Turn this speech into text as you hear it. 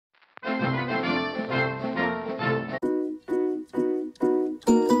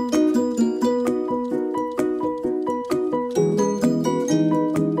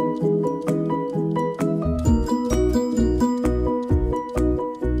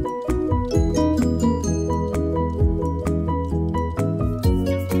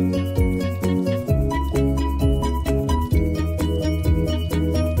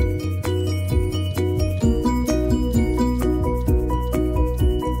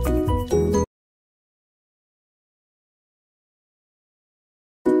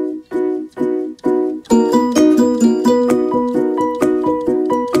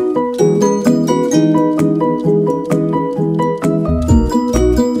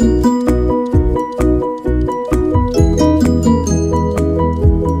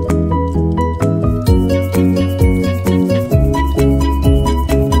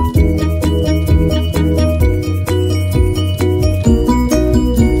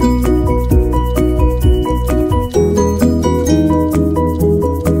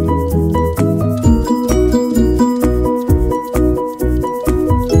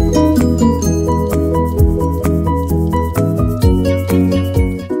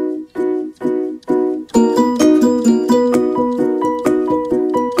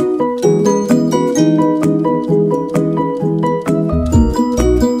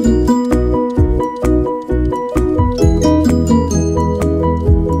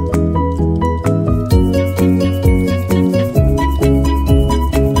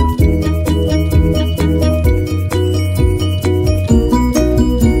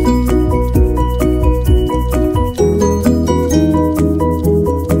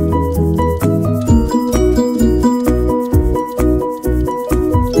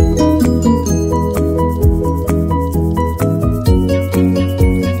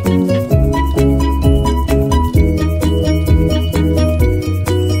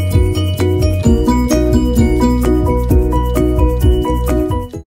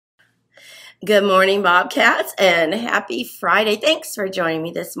Good morning, Bobcats, and happy Friday. Thanks for joining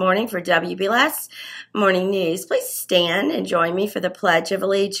me this morning for WBLS Morning News. Please stand and join me for the Pledge of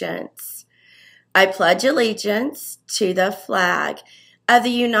Allegiance. I pledge allegiance to the flag of the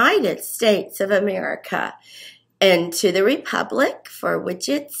United States of America and to the republic for which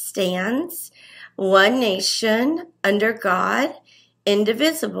it stands, one nation, under God,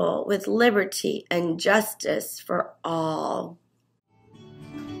 indivisible, with liberty and justice for all.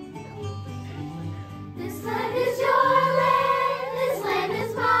 This land is your land, this land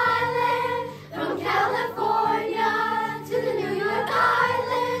is my land, from California to the New York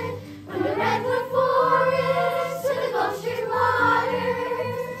Island, from the Redwood Forest to the Gulf Stream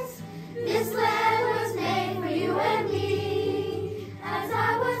waters. This land was made for you and me. As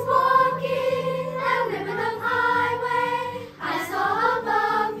I was walking that ribbon of highway, I saw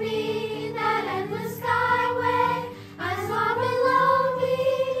above me that endless skyway. I saw below me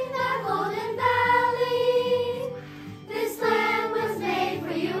that golden valley. This land was made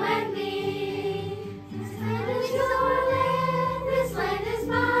for you and me. This land is your land, this land is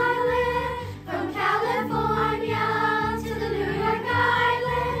my land, from California to the New York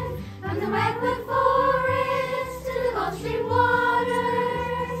Island, from the Redwood Forest to the Gulf Stream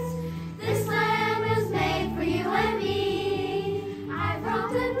waters. This land was made for you and me. I've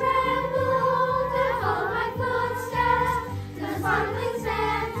roamed and rambled and followed my footsteps to the sparkling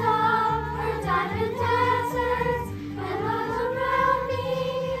sands of her diamond deserts, and all around me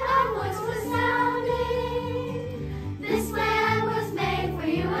a voice was sounding. This land was made for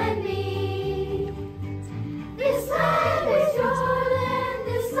you and me. This land is your land,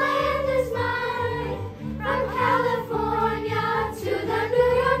 this land is mine, from California to the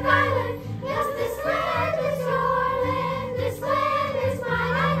New York Island. Yes, this land is your land, this land is mine.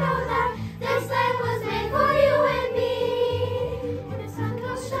 I know that this land was made for you and me. When the sun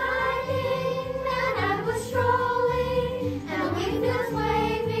goes shining and I was strolling, and the wheat fields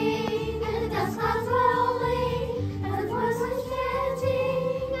waving and the dust clouds rolling, and the birds were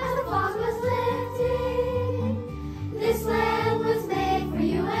chanting as the fog was lifting. This land was made for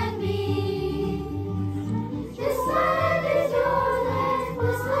you and me. This land is your land,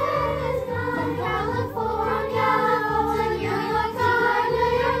 this land is mine. From California to New York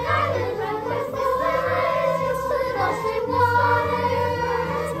Island, Redwood Forest to the Gulf Stream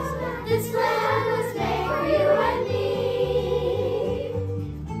waters. This land was made for you and me.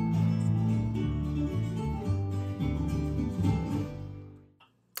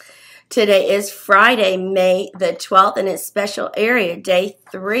 Today is Friday, May the 12th, and it's special area day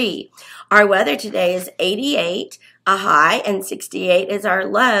 3. Our weather today is 88, a high, and 68 is our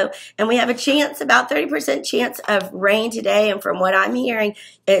low. And we have a chance, about 30% chance of rain today. And from what I'm hearing,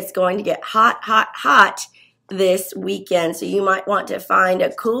 it's going to get hot, hot, hot this weekend. So you might want to find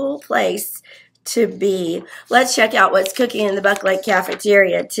a cool place to be. Let's check out what's cooking in the Buck Lake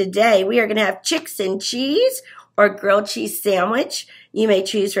cafeteria. Today, we are going to have chicks and cheese or grilled cheese sandwich. You may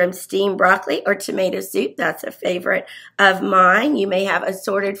choose from steamed broccoli or tomato soup. That's a favorite of mine. You may have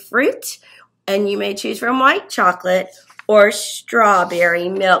assorted fruit, and you may choose from white chocolate or strawberry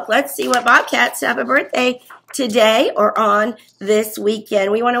milk. Let's see what Bobcats have a birthday today or on this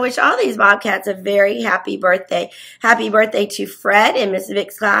weekend. We want to wish all these Bobcats a very happy birthday. Happy birthday to Fred in Miss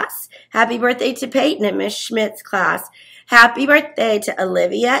Vick's class. Happy birthday to Peyton in Miss Schmidt's class. Happy birthday to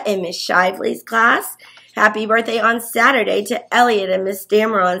Olivia in Miss Shively's class. Happy birthday on Saturday to Elliot in Miss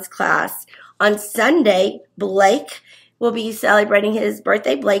Dameron's class. On Sunday, Blake will be celebrating his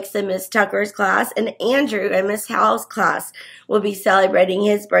birthday. Blake's in Miss Tucker's class, and Andrew in Miss Howell's class will be celebrating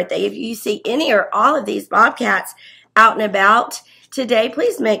his birthday. If you see any or all of these Bobcats out and about today,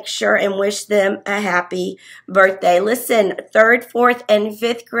 please make sure and wish them a happy birthday. Listen, 3rd, 4th, and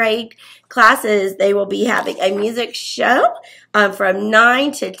 5th grade classes, they will be having a music show from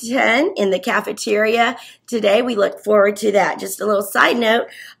 9 to 10 in the cafeteria today. We look forward to that. Just a little side note,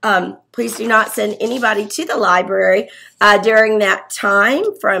 please do not send anybody to the library during that time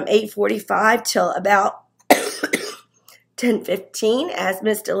from 8:45 till about 10:15 as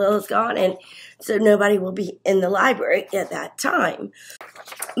Miss DeLille is gone, and so nobody will be in the library at that time.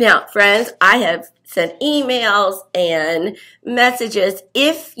 Now, friends, I have sent emails and messages.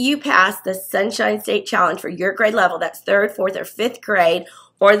 If you pass the Sunshine State Challenge for your grade level, that's 3rd, 4th, or 5th grade,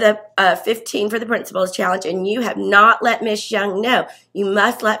 or the 15 for the Principals Challenge, and you have not let Miss Young know, you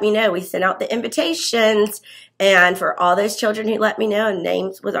must let me know. We sent out the invitations, and for all those children who let me know, and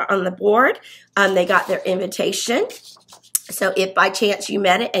names were on the board, they got their invitation. So if by chance you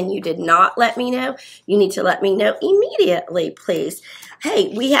met it and you did not let me know, you need to let me know immediately, please.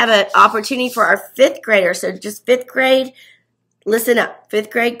 Hey, we have an opportunity for our 5th graders. So just 5th grade listen up,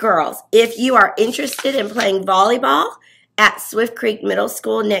 5th grade girls. If you are interested in playing volleyball at Swift Creek Middle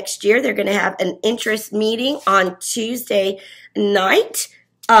School next year, they're going to have an interest meeting on Tuesday night,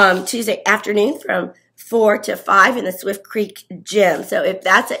 Tuesday afternoon from 4 to 5 in the Swift Creek gym. So if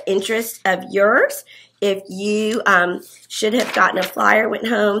that's an interest of yours, if you should have gotten a flyer, went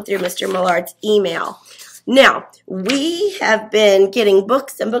home through Mr. Millard's email. Now, we have been getting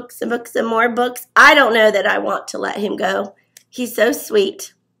books and books and books and more books. I don't know that I want to let him go. He's so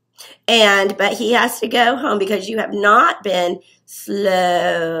sweet. But he has to go home because you have not been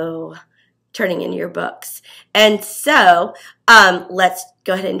slow turning in your books. And so, let's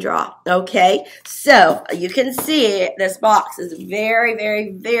go ahead and draw, okay? So, you can see this box is very,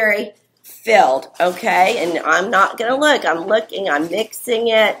 very, very filled, okay? And I'm not going to look. I'm looking. I'm mixing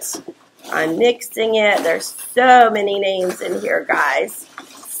it. I'm mixing it. There's so many names in here, guys.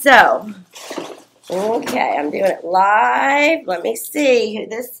 So, okay, I'm doing it live. Let me see who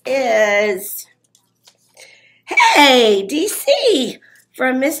this is. Hey, DC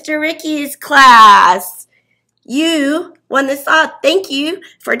from Mr. Ricky's class. You won this off. Thank you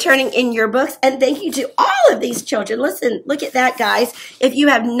for turning in your books, and thank you to all of these children. Listen, look at that, guys. If you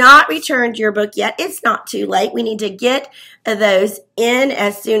have not returned your book yet, it's not too late. We need to get those in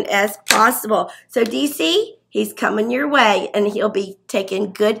as soon as possible. So, DC, he's coming your way, and he'll be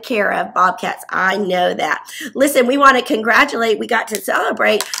taken good care of, Bobcats. I know that. Listen, we want to congratulate. We got to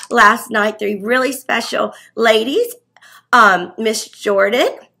celebrate last night 3 really special ladies, Miss Jordan,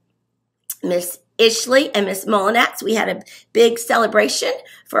 Miss Ishley, and Miss Molinax. We had a big celebration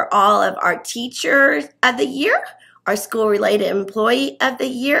for all of our teachers of the year, our school-related employee of the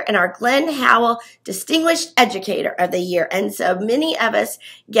year, and our Glenn Howell Distinguished Educator of the Year. And so many of us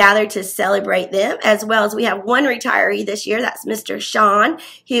gathered to celebrate them, as well as we have one retiree this year. That's Mr. Sean,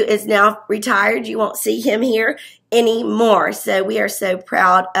 who is now retired. You won't see him here anymore. So we are so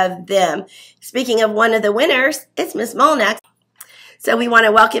proud of them. Speaking of one of the winners, it's Miss Molinax. So we want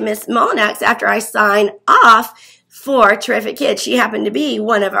to welcome Miss Molinax after I sign off for Terrific Kids. She happened to be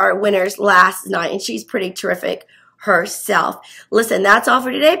one of our winners last night, and she's pretty terrific herself. Listen, that's all for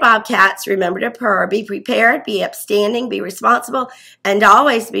today, Bobcats. Remember to purr, be prepared, be upstanding, be responsible, and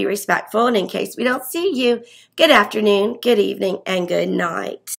always be respectful. And in case we don't see you, good afternoon, good evening, and good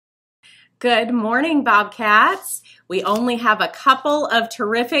night. Good morning, Bobcats. We only have a couple of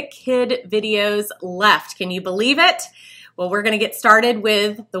Terrific Kid videos left. Can you believe it? Well, we're going to get started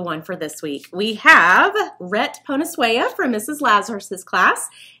with the one for this week. We have Rhett Ponasuea from Mrs. Lazarus's class,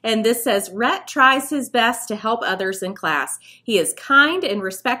 and this says, Rhett tries his best to help others in class. He is kind and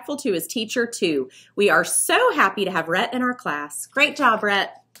respectful to his teacher, too. We are so happy to have Rhett in our class. Great job,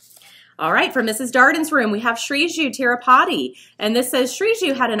 Rhett. All right, from Mrs. Darden's room, we have Shriju Tirupati, and this says,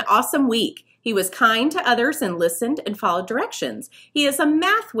 Shriju had an awesome week. He was kind to others and listened and followed directions. He is a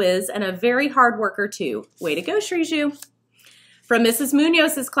math whiz and a very hard worker, too. Way to go, Shriju. From Mrs.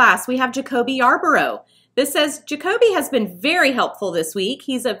 Munoz's class, we have Jacoby Yarborough. This says, Jacoby has been very helpful this week.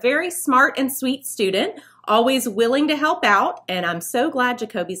 He's a very smart and sweet student, always willing to help out, and I'm so glad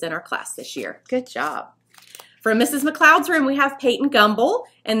Jacoby's in our class this year. Good job. From Mrs. McLeod's room, we have Peyton Gumble,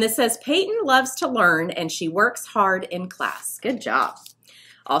 and this says, Peyton loves to learn, and she works hard in class. Good job.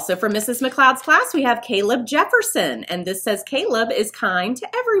 Also from Mrs. McLeod's class, we have Caleb Jefferson, and this says, Caleb is kind to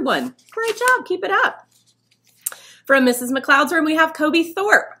everyone. Great job. Keep it up. From Mrs. McLeod's room, we have Kobe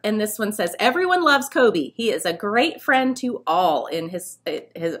Thorpe, and this one says, everyone loves Kobe. He is a great friend to all in his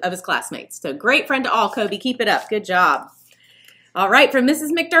classmates. So great friend to all, Kobe. Keep it up. Good job. All right, from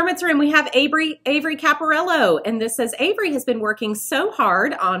Mrs. McDermott's room, we have Avery Caparello, and this says, Avery has been working so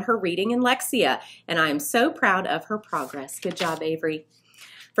hard on her reading and Lexia, and I am so proud of her progress. Good job, Avery.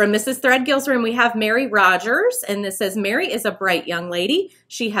 From Mrs. Threadgill's room, we have Mary Rogers, and this says, Mary is a bright young lady.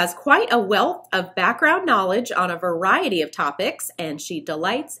 She has quite a wealth of background knowledge on a variety of topics, and she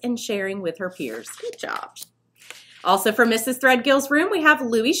delights in sharing with her peers. Good job. Also from Mrs. Threadgill's room, we have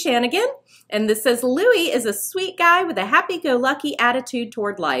Louis Shanigan, and this says, Louis is a sweet guy with a happy-go-lucky attitude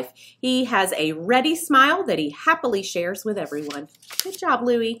toward life. He has a ready smile that he happily shares with everyone. Good job,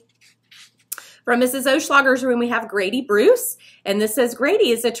 Louis. From Mrs. Oschlager's room, we have Grady Bruce, and this says,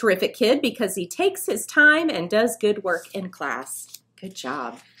 Grady is a terrific kid because he takes his time and does good work in class. Good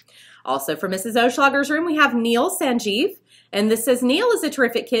job. Also from Mrs. Oschlager's room, we have Neil Sanjeev, and this says, Neil is a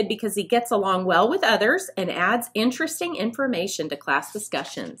terrific kid because he gets along well with others and adds interesting information to class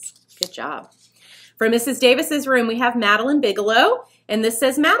discussions. Good job. From Mrs. Davis's room, we have Madeline Bigelow, and this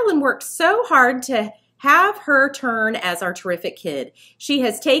says, Madeline worked so hard to have her turn as our terrific kid. She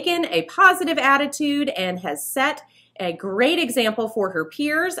has taken a positive attitude and has set a great example for her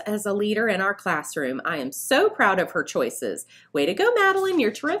peers as a leader in our classroom. I am so proud of her choices. Way to go, Madeline.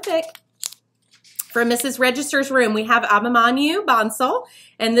 You're terrific. From Mrs. Register's room, we have Abimanyu Bansal,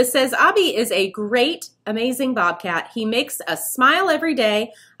 and this says, Abi is a great, amazing Bobcat. He makes us smile every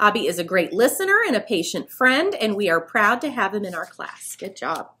day. Abi is a great listener and a patient friend, and we are proud to have him in our class. Good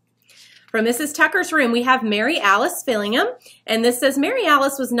job. From Mrs. Tucker's room, we have Mary Alice Fillingham, and this says, Mary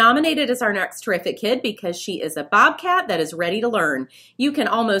Alice was nominated as our next terrific kid because she is a Bobcat that is ready to learn. You can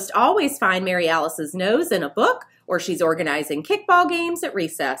almost always find Mary Alice's nose in a book, or she's organizing kickball games at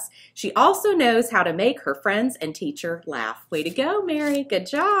recess. She also knows how to make her friends and teacher laugh. Way to go, Mary. Good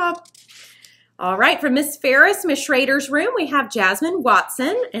job. All right, from Miss Ferris, Miss Schrader's room, we have Jasmine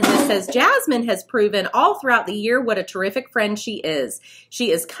Watson, and this says, Jasmine has proven all throughout the year what a terrific friend she is. She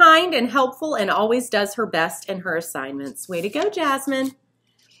is kind and helpful and always does her best in her assignments. Way to go, Jasmine.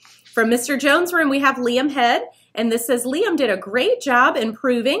 From Mr. Jones' room, we have Liam Head, and this says, Liam did a great job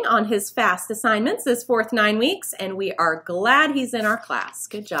improving on his fast assignments this fourth 9 weeks, and we are glad he's in our class.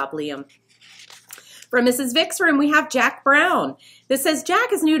 Good job, Liam. From Mrs. Vick's room, we have Jack Brown. This says,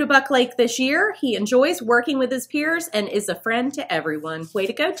 Jack is new to Buck Lake this year. He enjoys working with his peers and is a friend to everyone. Way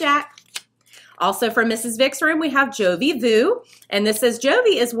to go, Jack. Also from Mrs. Vick's room, we have Jovi Vu, and this says,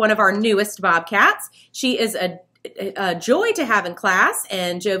 Jovi is one of our newest Bobcats. She is a joy to have in class,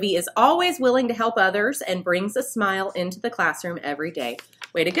 and Jovi is always willing to help others and brings a smile into the classroom every day.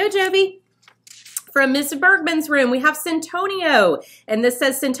 Way to go, Jovi. From Ms. Bergman's room, we have Centonio, and this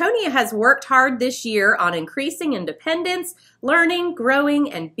says, Centonio has worked hard this year on increasing independence, learning, growing,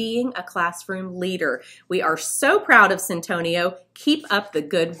 and being a classroom leader. We are so proud of Centonio. Keep up the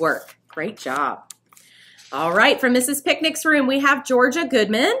good work. Great job. All right, from Mrs. Picnic's room, we have Georgia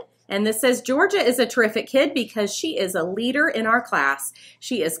Goodman. And this says, Georgia is a terrific kid because she is a leader in our class.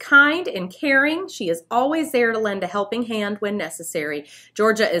 She is kind and caring. She is always there to lend a helping hand when necessary.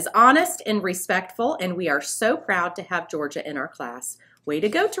 Georgia is honest and respectful, and we are so proud to have Georgia in our class. Way to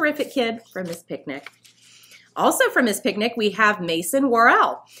go, terrific kid, from Miss Picnic. Also from Miss Picnic, we have Mason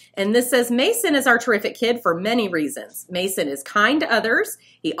Worrell. And this says, Mason is our terrific kid for many reasons. Mason is kind to others.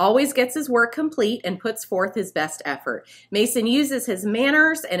 He always gets his work complete and puts forth his best effort. Mason uses his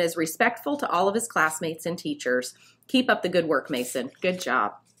manners and is respectful to all of his classmates and teachers. Keep up the good work, Mason. Good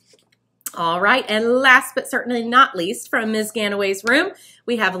job. All right, and last but certainly not least, from Ms. Ganaway's room,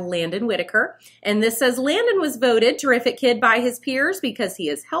 we have Landon Whitaker. And this says, Landon was voted terrific kid by his peers because he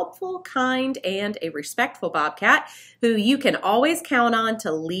is helpful, kind, and a respectful Bobcat who you can always count on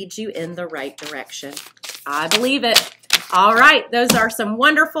to lead you in the right direction. I believe it. All right, those are some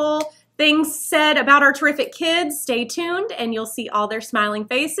wonderful things said about our terrific kids. Stay tuned and you'll see all their smiling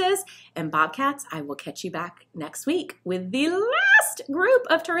faces. And Bobcats, I will catch you back next week with the last group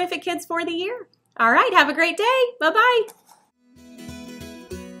of terrific kids for the year. All right, have a great day. Bye-bye.